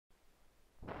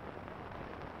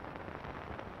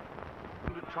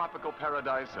tropical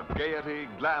paradise of gaiety,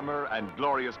 glamour, and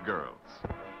glorious girls.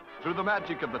 Through the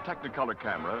magic of the Technicolor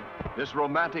camera, this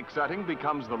romantic setting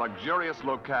becomes the luxurious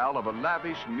locale of a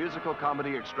lavish musical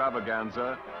comedy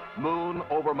extravaganza, Moon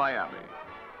Over Miami.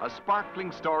 A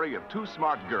sparkling story of two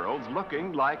smart girls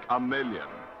looking like a million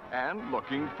and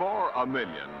looking for a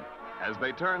million as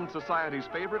they turn society's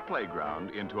favorite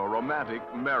playground into a romantic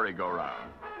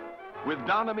merry-go-round. With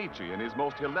Don Amici in his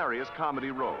most hilarious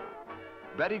comedy role,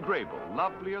 Betty Grable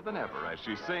lovelier than ever as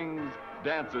she sings,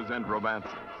 dances, and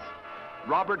romances.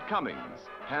 Robert Cummings,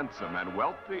 handsome and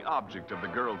wealthy object of the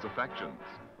girls' affections.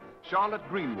 Charlotte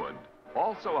Greenwood,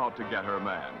 also out to get her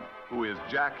man, who is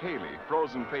Jack Haley,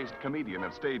 frozen-faced comedian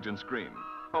of stage and screen.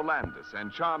 Landis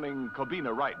and charming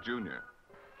Cobina Wright, Jr.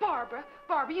 Barbara,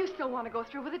 you still want to go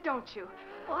through with it, don't you?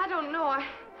 Well, I don't know.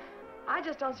 I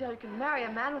just don't see how you can marry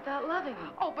a man without loving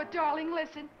him. Oh, but darling,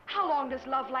 listen. How long does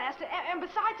love last? And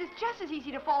besides, it's just as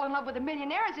easy to fall in love with a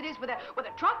millionaire as it is with a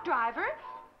truck driver.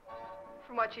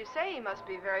 From what you say, he must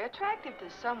be very attractive to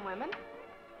some women.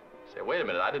 Say, wait a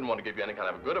minute. I didn't want to give you any kind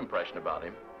of a good impression about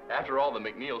him. After all the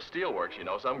McNeil steelworks, you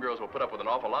know, some girls will put up with an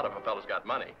awful lot if a fella's got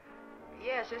money.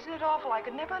 Yes, isn't it awful? I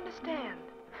could never understand.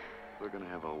 We're going to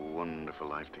have a wonderful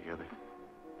life together.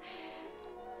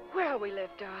 Where'll we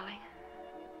live, darling?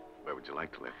 Where would you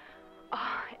like to live?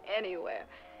 Oh, anywhere.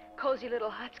 Cozy little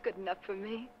hut's good enough for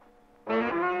me.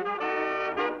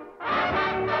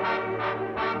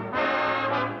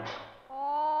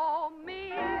 Oh,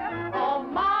 me, oh,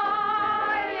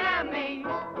 Miami,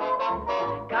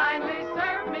 kindly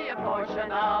serve me a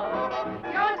portion of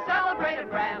your celebrated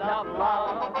brand of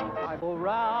love. I go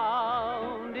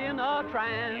round in a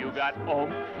trance. You got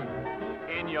oomph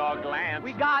in your glance.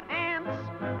 We got ants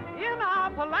in our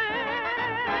plant.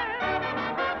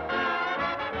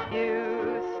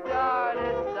 You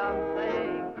started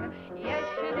something, yes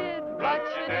you did, but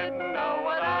you didn't